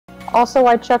Also,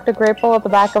 I chucked a great ball at the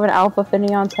back of an Alpha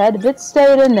Finneon's head. It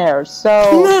stayed in there,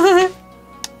 so...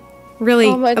 Really,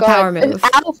 oh my a God. power move. An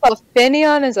Alpha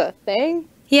Finneon is a thing?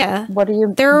 Yeah. What do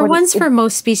you... There are ones for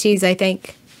most species, I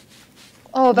think.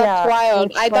 Oh, that's Yeah,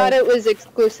 wild. it's I thought it was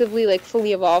exclusively, like,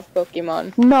 fully evolved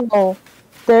Pokemon. No.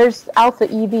 There's Alpha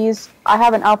Eevees. I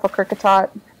have an Alpha Xurkitree.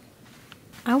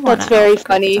 I want That's very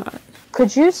funny.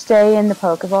 Could you stay in the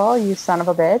Pokeball, you son of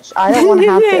a bitch? I don't want to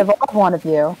have to evolve one of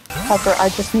you. Pepper, I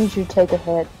just need you to take a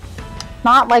hit.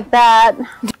 Not like that.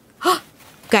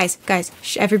 Guys,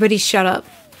 everybody shut up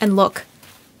and look.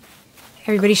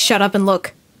 Everybody shut up and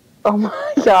look. Oh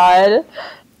my god.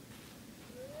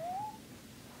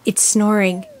 It's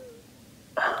snoring.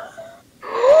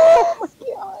 Oh my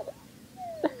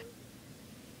god.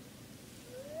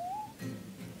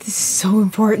 This is so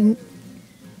important.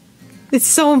 It's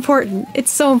so important.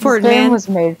 It's so important, This game man. was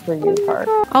made for you, Park.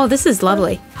 Oh, this is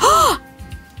lovely.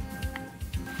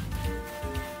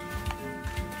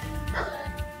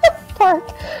 Park,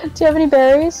 do you have any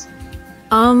berries?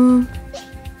 How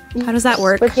does that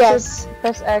work? But yes,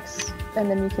 press X, and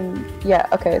then you can... Yeah,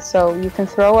 okay, so you can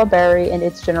throw a berry in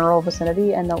its general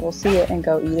vicinity, and then we'll see it and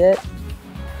go eat it.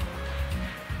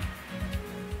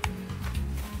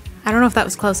 I don't know if that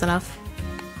was close enough.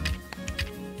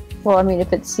 Well, I mean,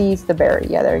 if it sees the berry.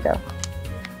 Yeah, there you go.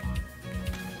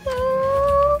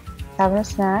 Having a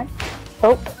snack.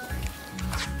 Oh.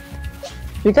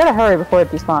 We gotta hurry before it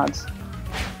despawns.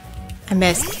 I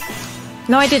missed.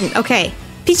 No, I didn't. Okay.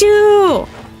 Pichu!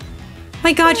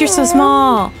 My god, you're so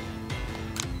small!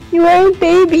 You ain't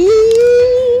baby!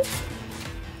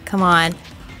 Come on.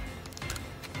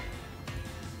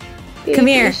 Baby Come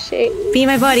here. shade. Be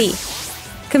my buddy.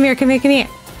 Come here, come here, come here.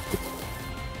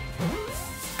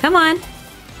 Come on.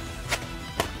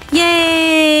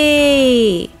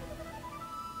 Yay!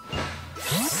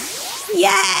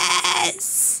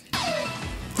 Yes!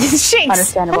 Shanks!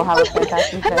 Understandable how it's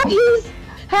fantastic.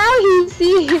 How you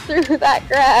see through that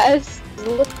grass?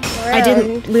 Looking around. I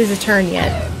didn't lose a turn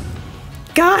yet.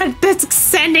 God, that's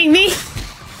sending me!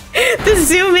 The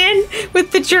zoom in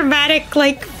with the dramatic,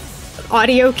 like,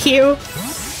 audio cue.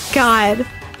 God.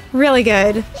 Really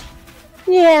good.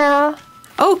 Yeah.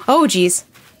 Oh, geez.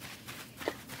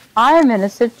 I'm in a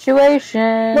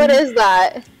situation. What is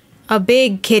that? A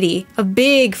big kitty. A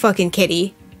big fucking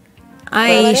kitty.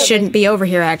 I shouldn't be over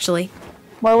here, actually.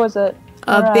 Where was it?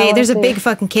 There's a big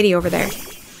fucking kitty over there.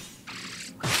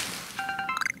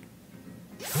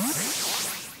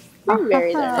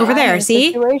 Very there. Over there,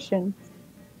 see? Situation.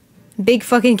 Big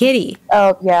fucking kitty.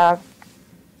 Oh, yeah.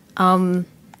 Um,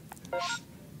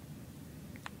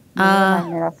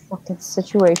 I'm in a fucking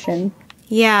situation.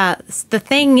 Yeah, the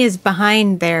thing is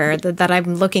behind there that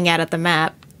I'm looking at the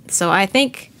map. So I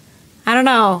think, I don't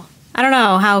know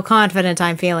how confident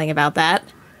I'm feeling about that.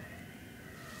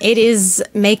 It is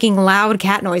making loud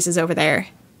cat noises over there.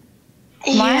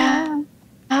 Yeah.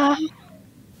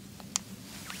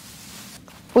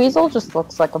 Weasel just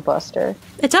looks like a buster.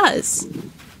 It does.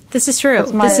 This is true.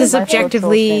 That's my- This is my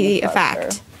objectively a social standing fact.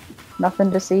 buster.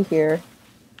 Nothing to see here.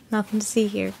 Nothing to see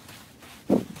here.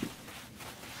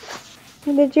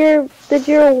 Did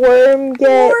your worm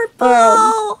get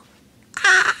Ah.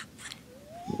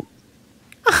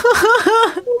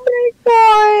 Oh my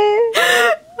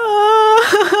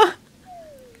god.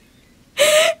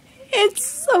 It's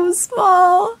so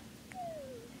small.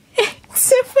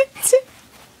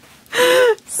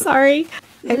 Sorry.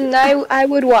 And I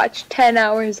would watch 10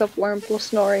 hours of Wurmple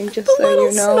snoring, just so Little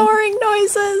you know. snoring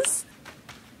noises.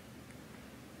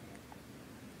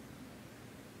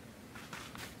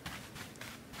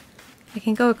 I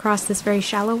can go across this very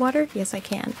shallow water? Yes, I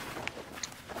can.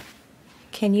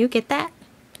 Can you get that?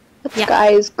 The Yeah. sky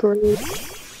is green.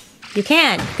 You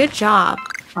can. Good job.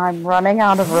 I'm running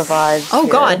out of revives. Oh,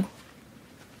 here. God.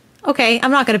 Okay,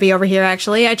 I'm not going to be over here,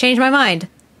 actually. I changed my mind.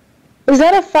 Is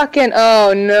that a fucking...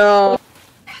 Oh, no.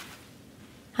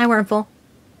 Hi, Wurmple.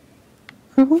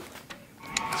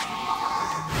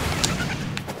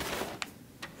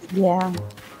 Yeah.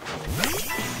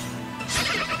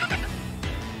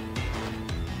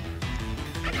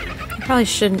 I probably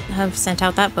shouldn't have sent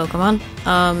out that Pokemon.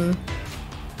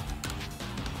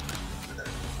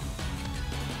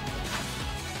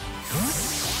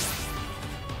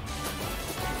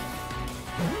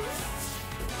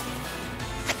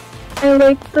 I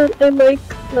like the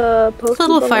Pokemon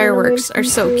Little fireworks are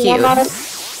so cute.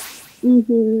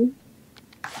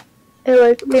 I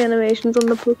like the animations on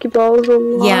the Pokeballs a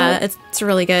lot. Yeah, it's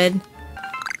really good.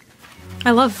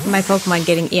 I love my Pokemon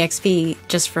getting EXP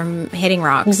just from hitting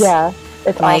rocks. Yeah,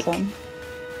 it's Like- awesome.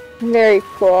 Very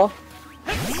cool.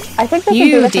 I think they You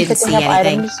can do that for didn't picking see up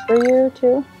anything. items for you,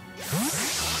 too.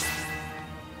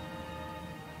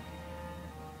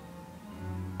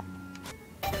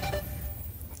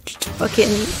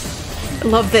 fucking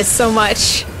love this so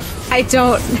much. I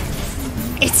don't...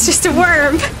 It's just a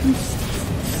worm.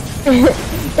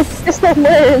 It's just a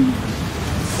worm.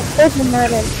 It's a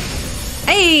murder.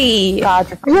 Hey!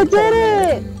 God, You did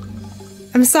it!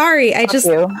 I'm sorry, I Fuck just...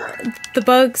 you. The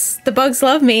bugs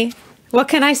love me. What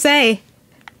can I say?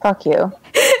 Fuck you.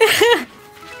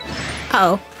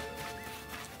 Oh.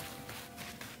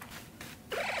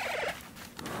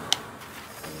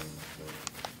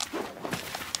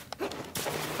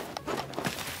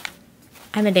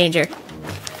 I'm in danger.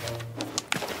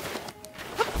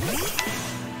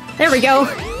 There we go.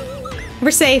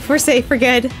 We're safe, we're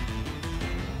good.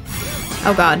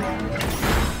 Oh god.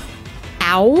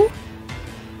 Ow.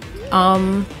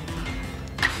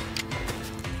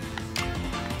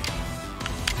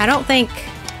 I don't think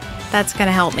that's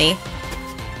gonna help me.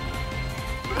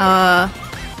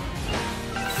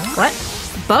 What?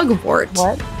 Bugwort.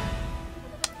 What?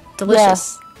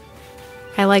 Delicious.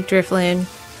 I like Drifloon.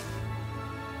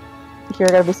 You're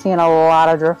gonna be seeing a lot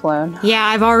of Drifloon. Yeah,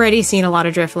 I've already seen a lot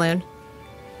of Drifloon.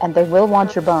 And they will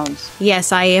want your bones.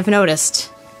 Yes, I have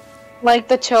noticed. Like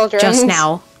the children. Just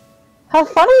now. How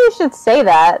funny you should say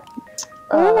that.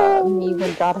 Me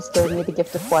when Goddess gave me the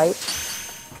gift of flight.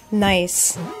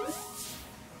 Nice.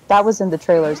 That was in the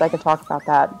trailers. I could talk about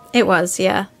that. It was,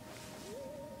 yeah.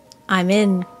 I'm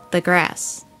in the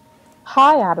grass.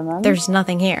 Hi, Adamon. There's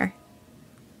nothing here.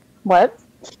 What?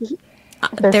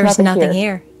 There's nothing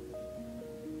here.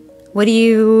 What are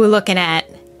you looking at?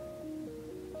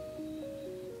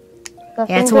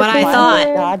 That's what I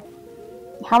thought. God.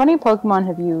 How many Pokemon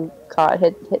have you caught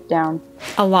hit down?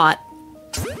 A lot.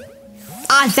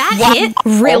 That hit?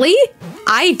 Really?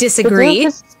 I disagree.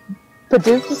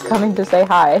 Bidoof is coming to say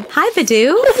hi. Hi,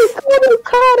 Bidoof.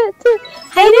 Caught it too.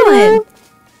 How you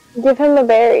doing? Give him a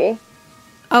berry.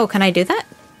 Oh, can I do that?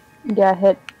 Yeah,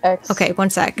 hit X. Okay, one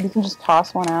sec. You can just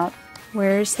toss one out.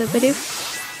 Where's the Bidoof?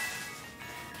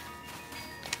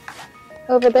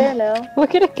 Over there now.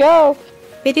 Look at it go.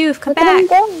 Bidoof, come Look at him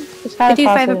back. go. Just kinda Bidoof,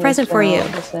 toss I have it a in the present for general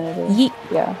you. vicinity. Yeet.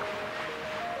 Yeah.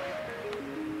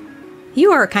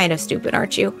 You are kind of stupid,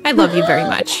 aren't you? I love you very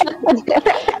much.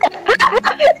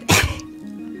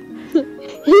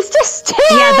 He's just dead.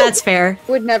 Yeah, that's fair.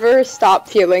 Would never stop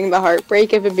feeling the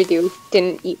heartbreak if a Bidoof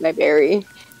didn't eat my berry.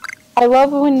 I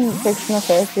love when fictional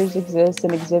characters exist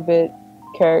and exhibit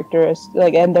characters,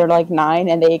 like, and they're like 9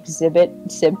 and they exhibit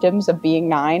symptoms of being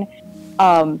 9.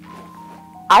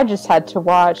 I just had to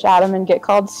watch Adamon get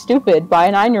called stupid by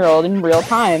a 9-year-old in real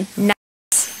time.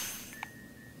 Nice.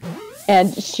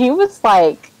 And she was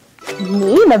like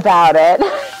mean about it.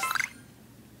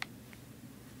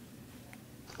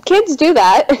 Kids do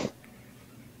that.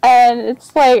 And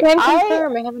it's like, Can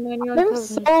confirm. I have a 9-year-old I'm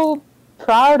cousin. so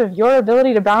proud of your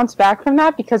ability to bounce back from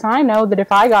that, because I know that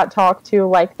if I got talked to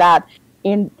like that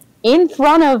in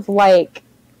front of like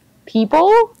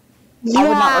people, I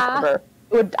would not recover.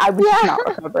 I would just not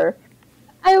recover.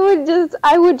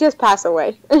 I would just pass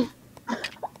away.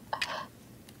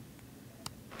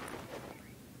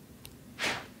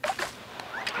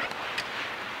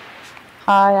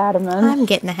 Hi, Adamon. I'm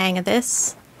getting the hang of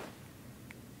this.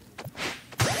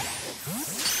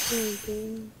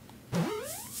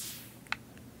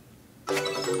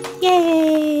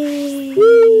 Yay!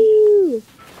 Woo!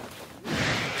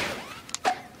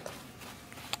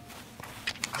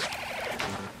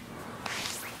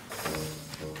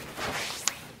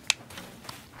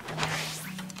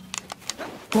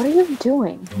 What are you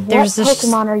doing? There's what this-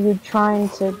 Pokemon are you trying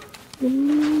to...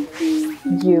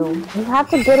 You have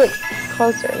to get it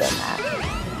closer than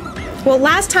that. Well,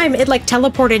 last time it like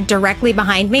teleported directly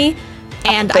behind me,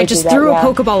 and I They just do that, threw yeah. a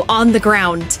Pokeball on the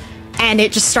ground, and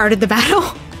it just started the battle.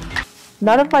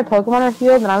 None of my Pokemon are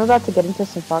healed, and I'm about to get into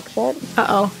some fuck shit.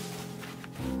 Uh-oh.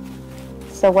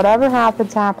 So whatever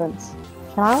happens, happens.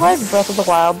 Can I, like, Breath of the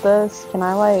Wild this? Can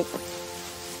I, like...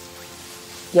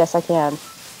 Yes, I can.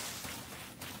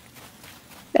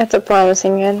 That's a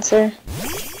promising answer.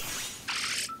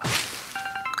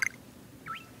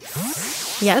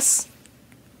 Yes?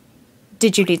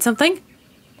 Did you need something?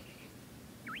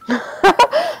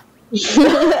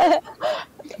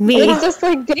 Me? It's just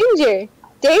like danger,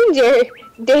 danger,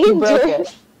 You broke danger.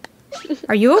 it.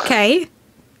 Are you okay?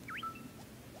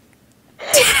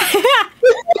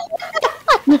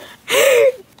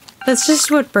 That's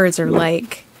just what birds are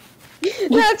like.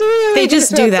 That's really They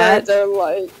just do what that. birds are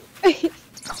like.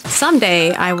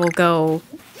 Someday I will go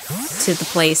to the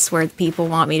place where people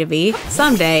want me to be.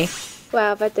 Someday.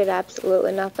 Wow, that did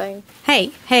absolutely nothing.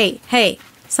 Hey, hey, hey.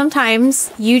 Sometimes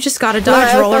you just gotta I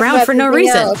dodge was roll talking around about for no something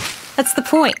reason. else. That's the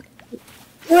point.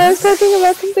 Well, I was talking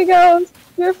about something else.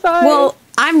 You're fine. Well,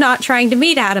 I'm not trying to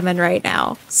meet Adaman right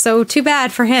now, so too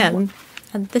bad for him.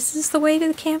 And this is the way to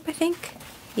the camp, I think?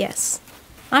 Yes.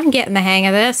 I'm getting the hang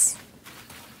of this.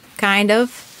 Kind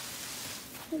of.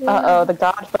 Uh-oh, the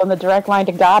God phone, the direct line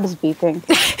to God is beeping.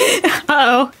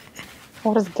 Uh-oh.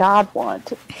 What does God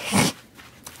want?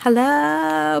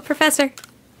 Hello, Professor.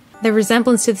 The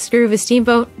resemblance to the screw of a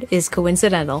steamboat is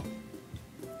coincidental.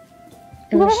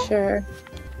 I'm sure.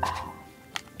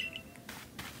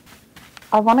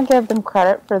 I want to give them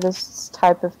credit for this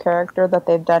type of character that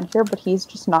they've done here, but he's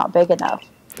just not big enough.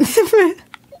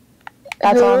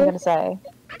 That's all I'm going to say.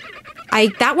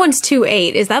 That one's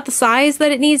 2.8. Is that the size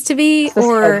that it needs to be? It's the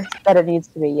Or size that it needs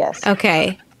to be, yes.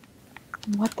 okay.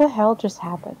 What the hell just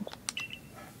happened?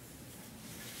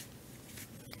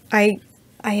 I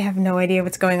have no idea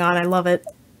what's going on. I love it.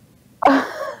 I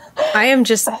am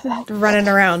just running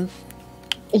around.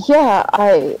 Yeah,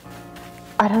 I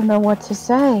don't know what to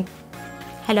say.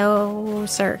 Hello,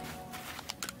 sir.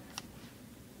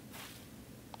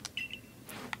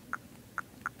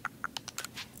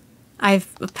 I've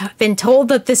been told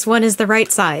that this one is the right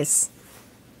size.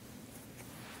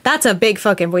 That's a big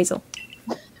fucking weasel.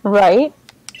 Right?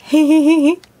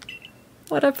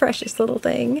 What a precious little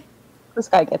thing. This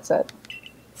guy gets it.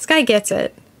 This guy gets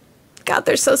it. God,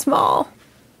 they're so small.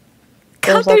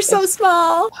 God, There's they're like so this-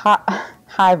 small.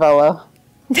 Hi, Volo.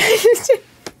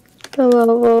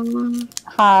 Hello.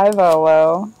 Hi,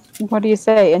 Volo. What do you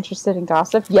say? Interested in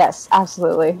gossip? Yes,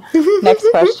 absolutely. Next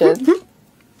question.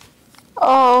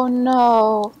 Oh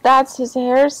no, that's his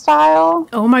hairstyle?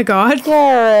 Oh my god.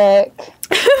 Garrick.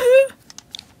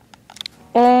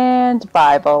 And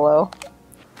bye, Volo.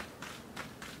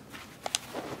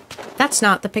 That's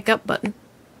not the pickup button.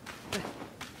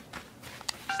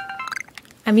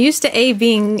 I'm used to A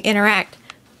being interact,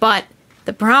 but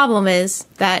the problem is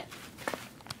that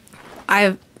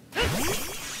I've...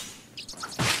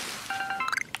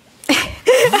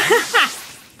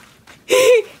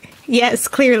 Yes,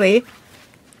 clearly.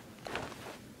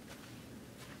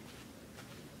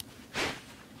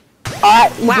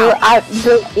 Wow.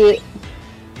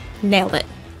 Nailed it.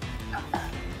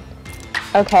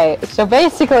 Okay, so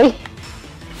basically,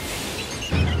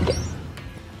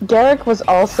 Garrick was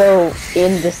also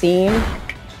in the scene.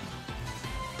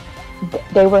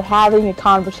 They were having a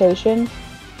conversation,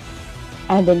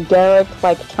 and then Garrick,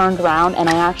 like, turned around, and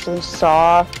I actually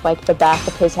saw, like, the back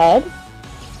of his head.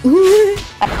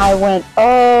 And I went,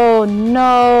 oh,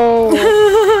 no.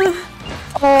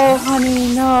 Oh,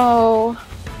 honey, no.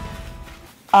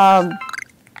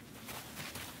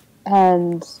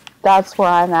 And that's where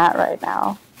I'm at right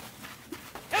now.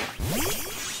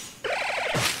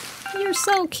 You're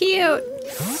so cute.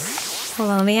 Hold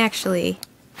on, let me actually...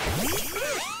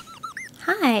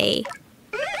 Hi.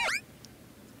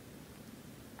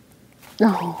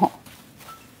 Oh.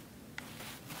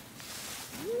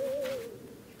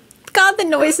 God, the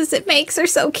noises it makes are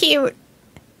so cute.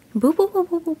 Boo boo boo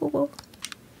boo boo boo boo.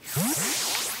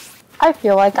 I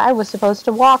feel like I was supposed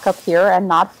to walk up here and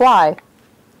not fly.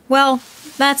 Well,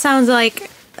 that sounds like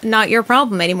not your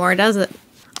problem anymore, does it?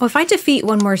 Oh, if I defeat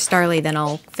one more Starly, then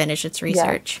I'll finish its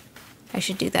research. I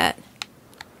should do that.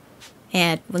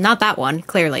 And, well, not that one,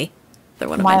 clearly. The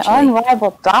one My eventually.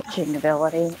 unrivaled dodging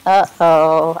ability.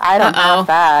 Uh-oh. I don't have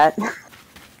that.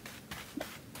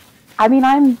 I mean,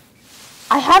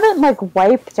 I haven't, like,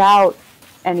 wiped out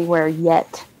anywhere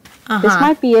yet. This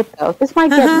might be it, though. This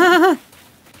might get me.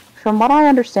 From what I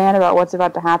understand about what's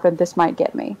about to happen, this might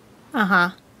get me.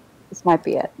 This might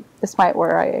be it. This might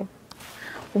where I...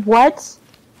 What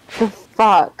the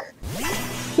fuck?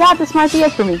 Yeah, this might be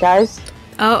it for me, guys.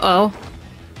 Uh-oh.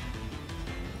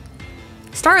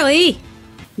 Starly!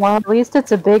 Well, at least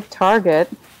it's a big target.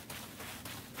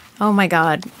 Oh my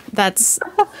god. That's...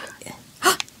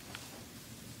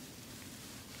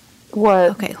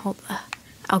 What? Okay, hold on.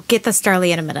 I'll get the Starly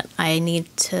in a minute. I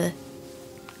need to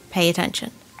pay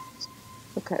attention.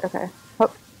 Okay, okay.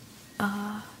 Hup.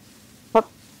 Hup.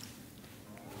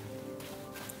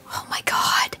 Oh my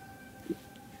god.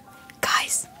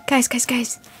 Guys.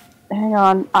 Hang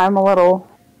on, I'm a little...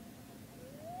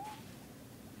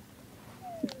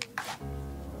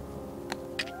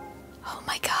 Oh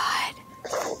my god.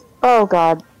 Oh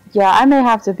god. Yeah, I may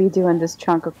have to be doing this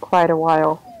chunk of quite a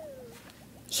while.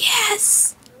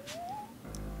 Yes!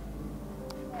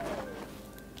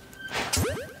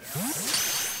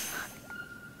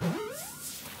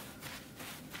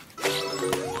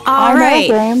 I know, Alright.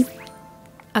 game.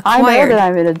 I know Acquired. that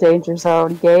I'm in a danger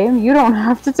zone, game. You don't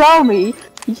have to tell me.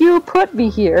 You put me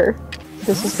here.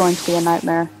 This is going to be a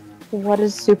nightmare. What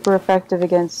is super effective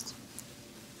against...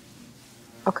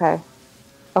 Okay.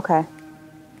 Okay.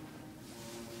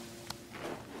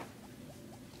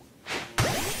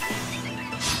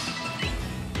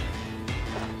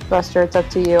 Buster, it's up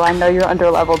to you. I know you're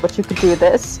underleveled, but you could do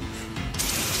this.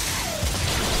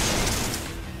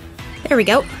 There we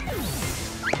go.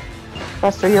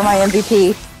 Buster, you're my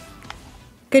MVP.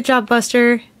 Good job,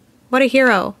 Buster. What a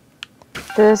hero.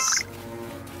 This...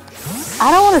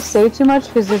 I don't want to say too much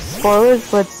because it's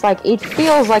spoilers, but it's like, it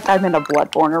feels like I'm in a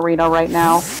Bloodborne arena right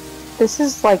now. This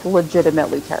is like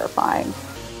legitimately terrifying.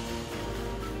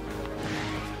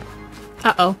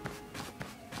 Uh-oh.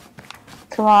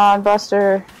 Come on,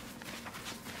 Buster.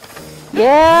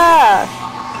 Yeah!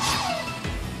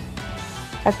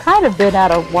 I've kind of been at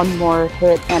a one more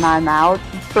hit and I'm out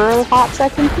for a hot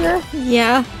second here.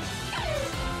 Yeah.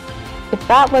 If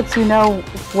that lets you know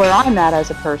where I'm at as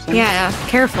a person. Yeah,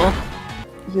 careful.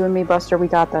 You and me, Buster, we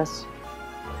got this.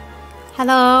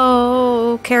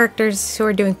 Hello, characters who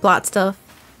are doing plot stuff.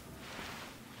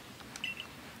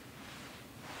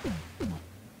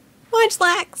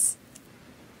 Munchlax!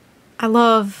 I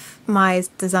love Mai's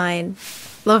design.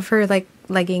 Love her, like,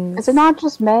 leggings. Is it not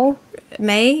just May?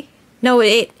 May? No,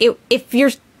 if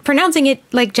you're pronouncing it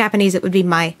like Japanese, it would be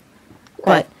Mai. Okay,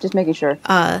 But just making sure.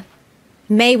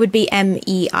 May would be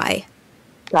M-E-I.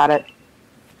 Got it.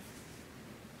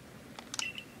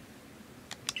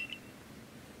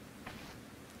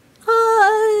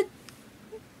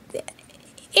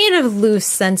 In a loose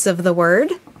sense of the word.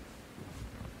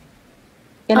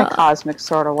 In a cosmic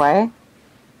sort of way.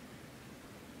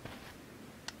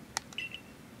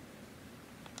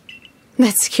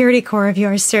 That security core of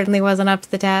yours certainly wasn't up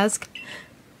to the task.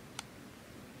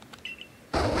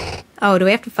 Oh, do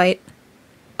we have to fight?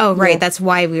 Oh, right, Yeah. that's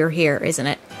why we were here, isn't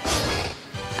it?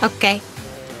 Okay.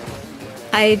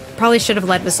 I probably should have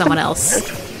led with someone else.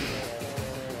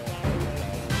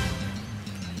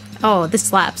 Oh, this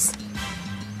slaps.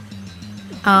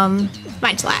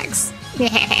 Munchlax.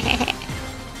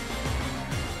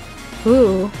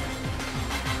 Ooh.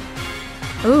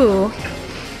 Ooh.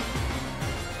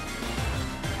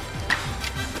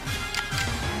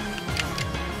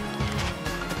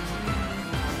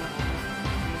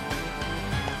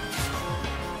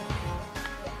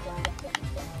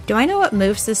 Do I know what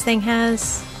moves this thing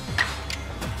has?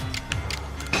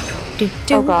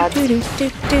 Oh god.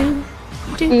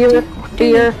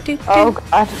 Fear. Oh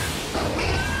god.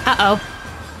 Uh-oh.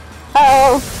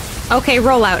 Oh. Okay,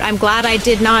 roll out. I'm glad I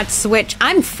did not switch.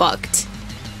 I'm fucked.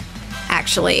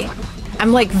 Actually.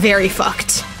 I'm, like, very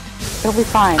fucked. It'll be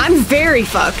fine. I'm very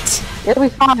fucked. It'll be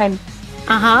fine.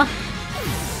 Uh-huh.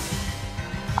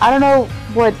 I don't know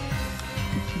what...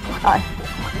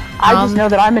 I just know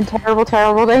that I'm in terrible,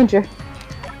 terrible danger.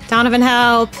 Donovan,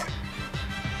 help.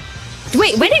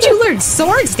 Wait, when did you learn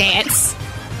Swords Dance?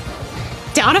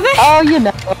 Donovan? Oh, you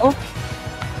know.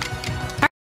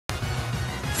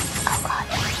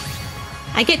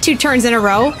 I get 2 turns in a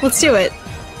row. Let's do it.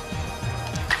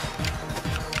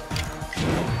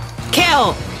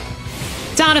 Kill!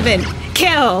 Donovan,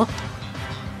 kill!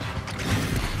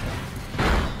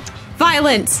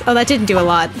 Violence! Oh, that didn't do a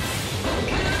lot.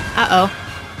 Uh-oh.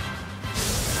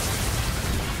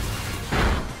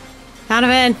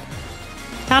 Donovan!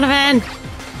 Donovan!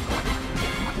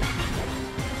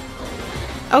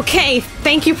 Okay,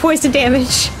 thank you, poison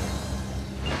damage.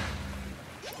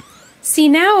 See,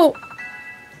 now...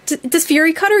 does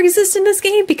Fury Cutter exist in this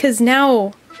game? Because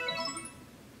now...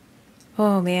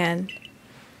 Oh, man.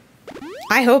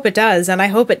 I hope it does, and I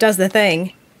hope it does the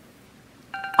thing.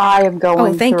 I am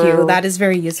going Oh, thank through... you. That is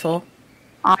very useful.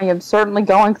 I am certainly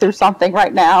going through something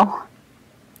right now.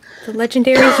 The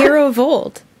legendary hero of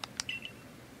old.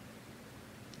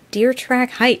 Deer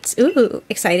Track Heights. Ooh,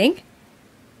 exciting.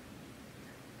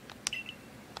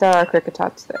 There are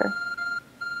Xurkitree there.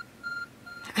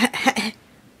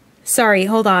 Sorry,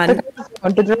 hold on.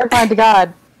 The direct line to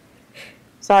God.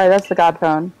 Sorry, that's the God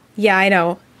phone. Yeah, I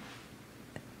know.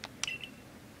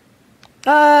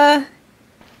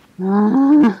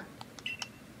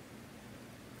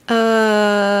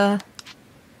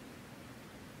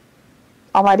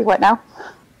 Almighty, what now?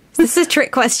 Is this a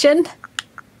trick question?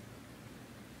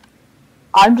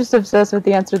 I'm just obsessed with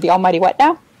the answer, the almighty what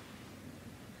now?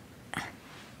 I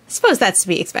suppose that's to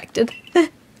be expected.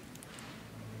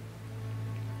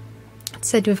 It's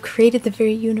said to have created the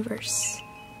very universe.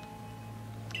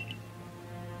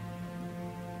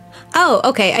 Oh,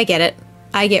 okay, I get it.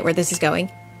 I get where this is going.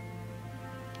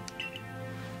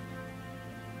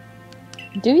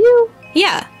 Do you?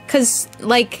 Yeah, because,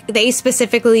 like, they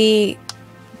specifically...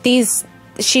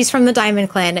 She's from the Diamond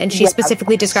Clan, and she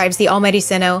specifically describes the Almighty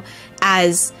Sinnoh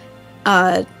as,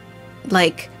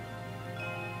 like...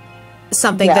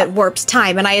 something that warps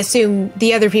time, and I assume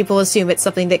the other people assume it's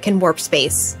something that can warp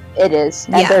space. It is,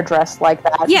 and they're dressed like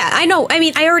that. Yeah, I know. I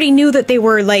mean, I already knew that they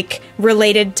were, like,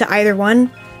 related to either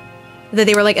one, that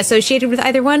they were, like, associated with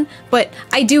either one, but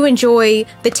I do enjoy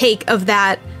the take of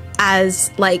that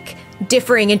as, like,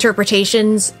 differing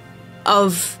interpretations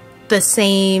of the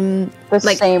same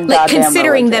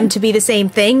considering them to be the same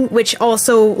thing, which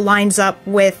also lines up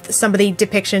with some of the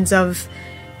depictions of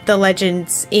the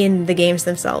legends in the games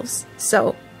themselves.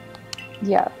 So,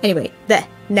 yeah. Anyway,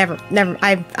 never.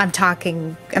 I'm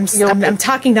talking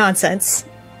nonsense.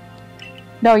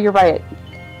 No, you're right.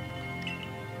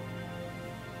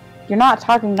 You're not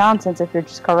talking nonsense if you're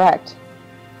just correct.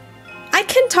 I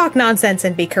can talk nonsense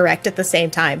and be correct at the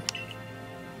same time.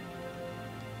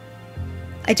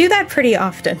 I do that pretty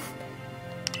often.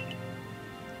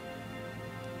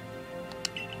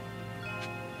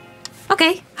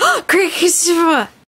 Okay.